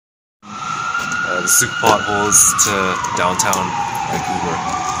the soup potholes to downtown Vancouver.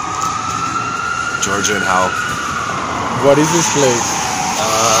 Georgia and Howe. What is this place?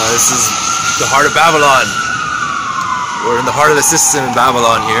 This is the heart of Babylon. We're in the heart of the system in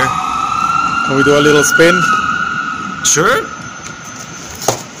Babylon here. Can we do a little spin? Sure.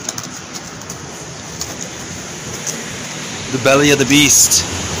 The belly of the beast.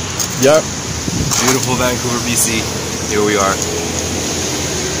 Yep. Beautiful Vancouver, BC. Here we are.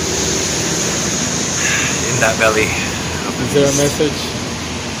 In that belly. Is there a message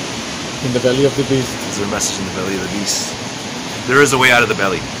in the belly of the beast? Is there a message in the belly of the beast? There is a way out of the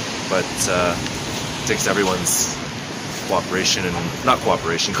belly, but it takes everyone's cooperation and not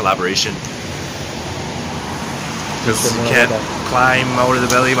cooperation, collaboration. Because you can't climb out of the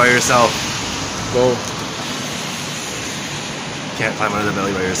belly by yourself. Go. Can't climb out of the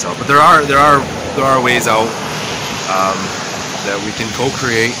belly by yourself. But there are ways out that we can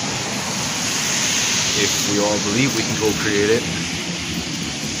co-create if we all believe we can co-create it.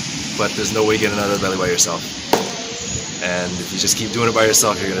 But there's no way getting out of the belly by yourself. And if you just keep doing it by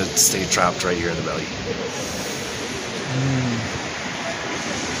yourself, you're gonna stay trapped right here in the belly.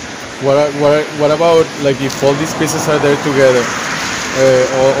 What about like if all these pieces are there together?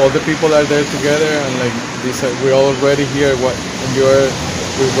 All the people are there together, and like this, we're already here. We're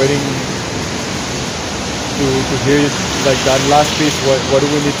waiting to hear like that last piece. What do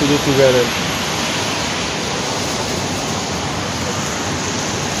we need to do together?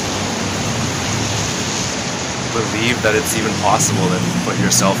 Believe that it's even possible, and put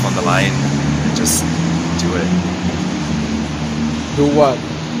yourself on the line and just do it. Do what?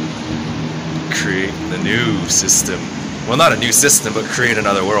 Create the new system. Well, not a new system, but create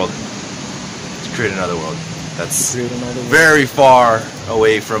another world. Create another world. That's very far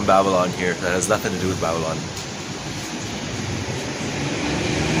away from Babylon here. That has nothing to do with Babylon.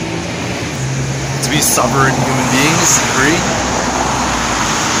 To be sovereign human beings, free.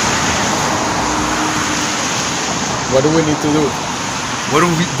 What do we need to do?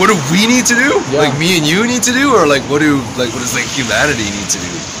 What do we need to do? Yeah. Like me and you need to do, or like what does like humanity need to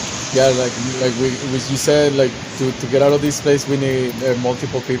do? Yeah, like you said, like to get out of this place, we need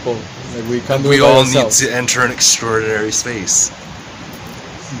multiple people. Like we can't do it by all ourselves. need to enter an extraordinary space.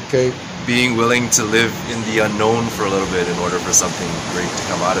 Okay. Being willing to live in the unknown for a little bit in order for something great to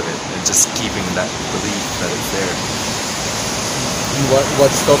come out of it, and just keeping that belief that it's there.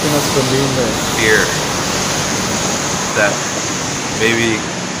 What's stopping us from being there? Fear that maybe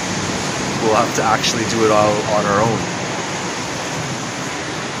we'll have to actually do it all on our own.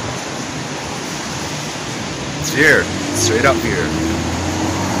 It's fear, straight up fear.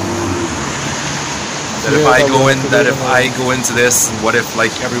 That if I go into this, and what if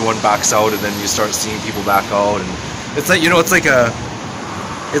like everyone backs out, and then you start seeing people back out, and it's like, you know, it's like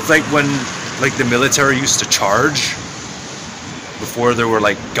when like the military used to charge before there were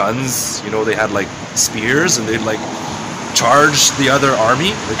like guns, you know, they had like spears and they'd like charge the other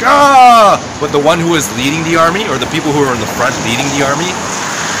army, like but the one who was leading the army, or the people who were in the front leading the army,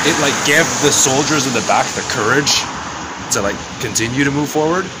 it like gave the soldiers in the back the courage to like continue to move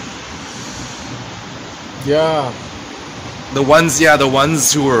forward. Yeah. The ones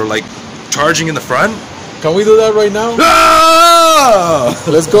who were like charging in the front. Can we do that right now?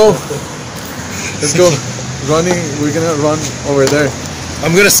 Let's go. Let's go. Running. We're gonna run over there.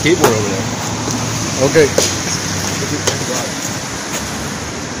 I'm gonna skateboard over there. Okay.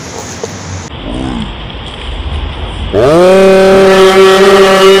 Oh.